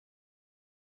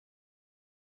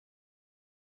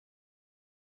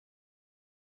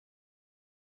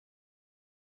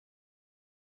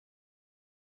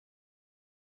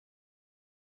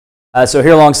So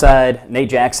here alongside Nate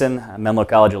Jackson, a Menlo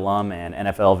College alum and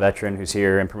NFL veteran who's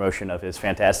here in promotion of his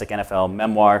fantastic NFL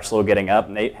memoir, Slow Getting Up.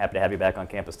 Nate, happy to have you back on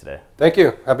campus today. Thank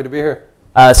you. Happy to be here.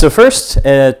 So first,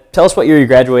 tell us what year you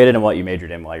graduated and what you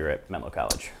majored in while you were at Menlo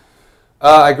College.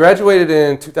 I graduated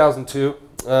in 2002.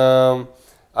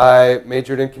 I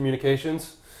majored in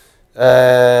communications,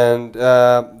 and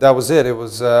that was it. It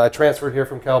was I transferred here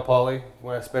from Cal Poly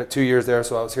when I spent 2 years there,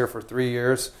 so I was here for 3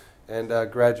 years and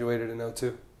graduated in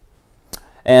 2002.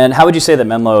 And how would you say that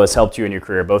Menlo has helped you in your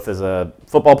career, both as a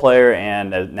football player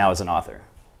and now as an author?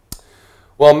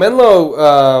 Well,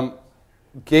 Menlo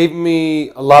gave me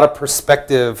a lot of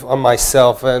perspective on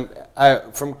myself, and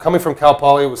coming from Cal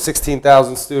Poly, it was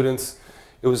 16,000 students.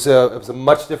 It was a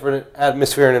much different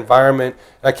atmosphere and environment.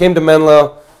 And I came to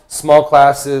Menlo, small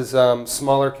classes,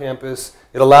 smaller campus.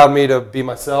 It allowed me to be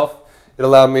myself. It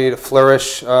allowed me to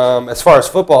flourish. As far as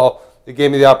football, it gave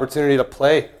me the opportunity to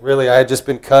play. Really, I had just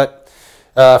been cut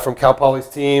from Cal Poly's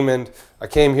team, and I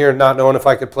came here not knowing if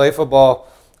I could play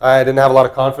football. I didn't have a lot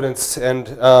of confidence, and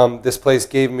this place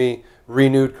gave me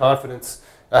renewed confidence.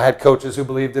 I had coaches who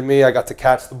believed in me. I got to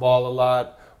catch the ball a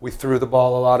lot. We threw the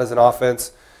ball a lot as an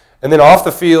offense. And then off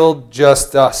the field,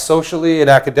 just socially and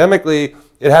academically,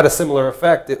 it had a similar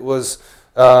effect. It was,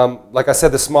 like I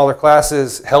said, the smaller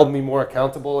classes held me more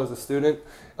accountable as a student,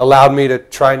 allowed me to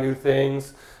try new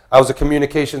things. I was a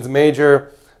communications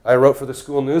major. I wrote for the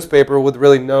school newspaper with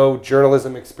really no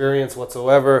journalism experience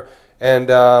whatsoever,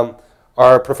 and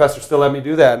our professor still let me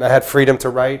do that, and I had freedom to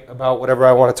write about whatever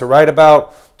I wanted to write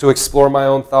about, to explore my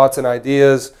own thoughts and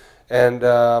ideas, and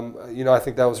I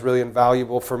think that was really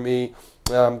invaluable for me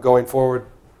going forward.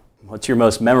 What's your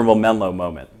most memorable Menlo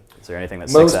moment? Is there anything that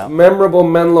sticks out? Most memorable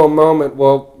Menlo moment?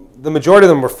 Well, the majority of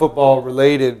them were football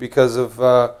related because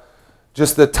of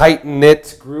just the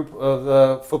tight-knit group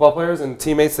of football players and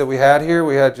teammates that we had here.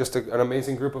 We had just an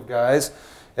amazing group of guys.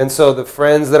 And so the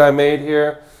friends that I made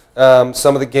here,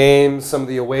 some of the games, some of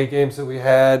the away games that we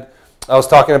had. I was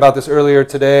talking about this earlier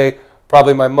today.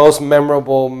 Probably my most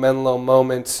memorable Menlo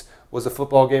moment was a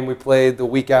football game we played the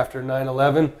week after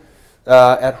 9/11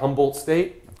 at Humboldt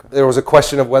State. Okay. There was a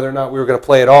question of whether or not we were going to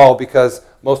play at all because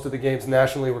most of the games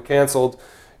nationally were canceled.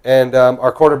 And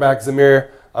our quarterback,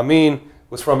 Zamir Amin,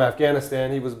 was from Afghanistan.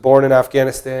 He was born in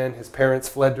Afghanistan. His parents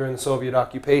fled during the Soviet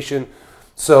occupation.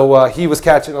 So he was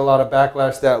catching a lot of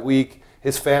backlash that week.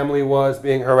 His family was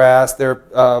being harassed. Their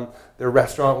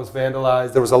restaurant was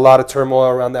vandalized. There was a lot of turmoil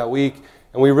around that week.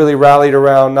 And we really rallied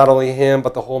around not only him,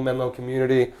 but the whole Menlo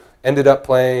community. Ended up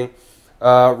playing,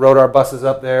 rode our buses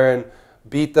up there and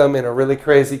beat them in a really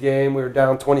crazy game. We were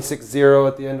down 26-0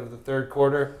 at the end of the third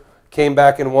quarter. Came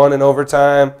back and won in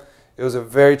overtime. It was a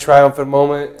very triumphant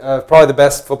moment. Probably the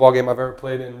best football game I've ever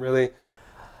played in, really.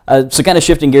 So kind of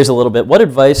shifting gears a little bit, what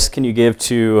advice can you give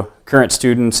to current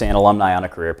students and alumni on a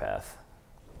career path?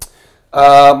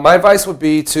 My advice would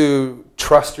be to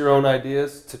trust your own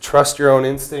ideas, to trust your own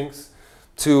instincts,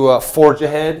 to forge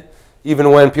ahead,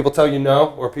 even when people tell you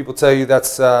no, or people tell you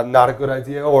that's not a good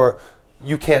idea, or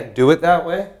you can't do it that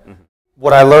way. Mm-hmm.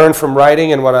 What I learned from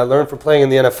writing and what I learned from playing in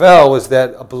the NFL was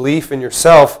that a belief in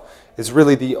yourself is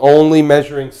really the only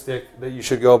measuring stick that you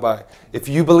should go by. If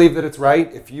you believe that it's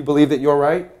right, if you believe that you're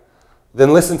right,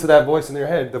 then listen to that voice in your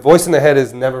head. The voice in the head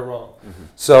is never wrong. Mm-hmm.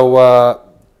 So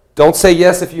don't say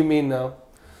yes if you mean no.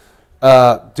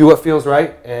 Do what feels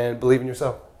right and believe in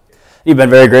yourself. You've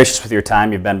been very gracious with your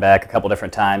time. You've been back a couple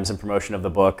different times in promotion of the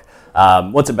book.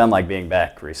 What's it been like being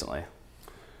back recently?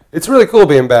 It's really cool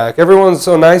being back. Everyone's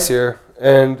so nice here,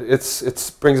 and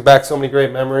it brings back so many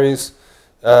great memories.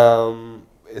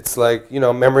 It's like,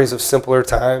 memories of simpler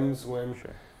times when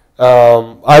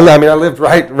I lived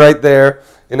right there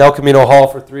in El Camino Hall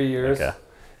for 3 years. Okay.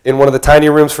 In one of the tiny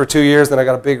rooms for 2 years, then I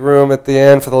got a big room at the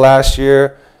end for the last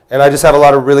year. And I just have a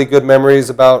lot of really good memories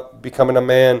about becoming a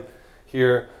man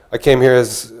here. I came here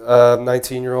as a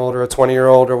 19-year-old or a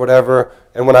 20-year-old or whatever,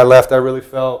 and when I left, I really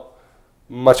felt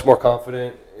much more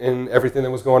confident in everything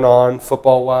that was going on,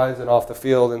 football-wise and off the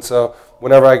field. And so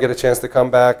whenever I get a chance to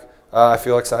come back, I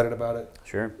feel excited about it.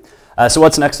 Sure. So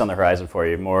what's next on the horizon for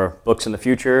you? More books in the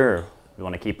future, or you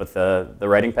want to keep with the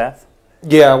writing path?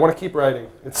 Yeah, I want to keep writing.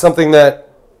 It's something that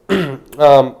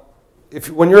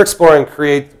when you're exploring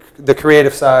the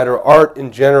creative side or art in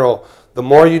general, the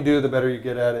more you do, the better you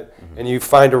get at it. Mm-hmm. And you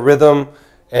find a rhythm,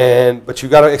 but you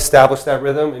got to establish that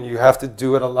rhythm, and you have to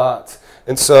do it a lot.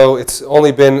 And so it's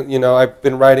only been, I've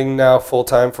been writing now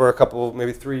full-time for a couple,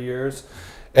 maybe 3 years,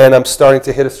 and I'm starting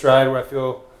to hit a stride where I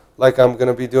feel like I'm going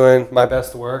to be doing my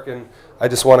best work, and I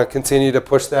just want to continue to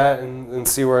push that and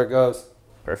see where it goes.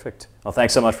 Perfect. Well,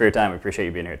 thanks so much for your time. We appreciate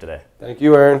you being here today. Thank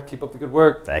you, Aaron. Keep up the good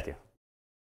work. Thank you.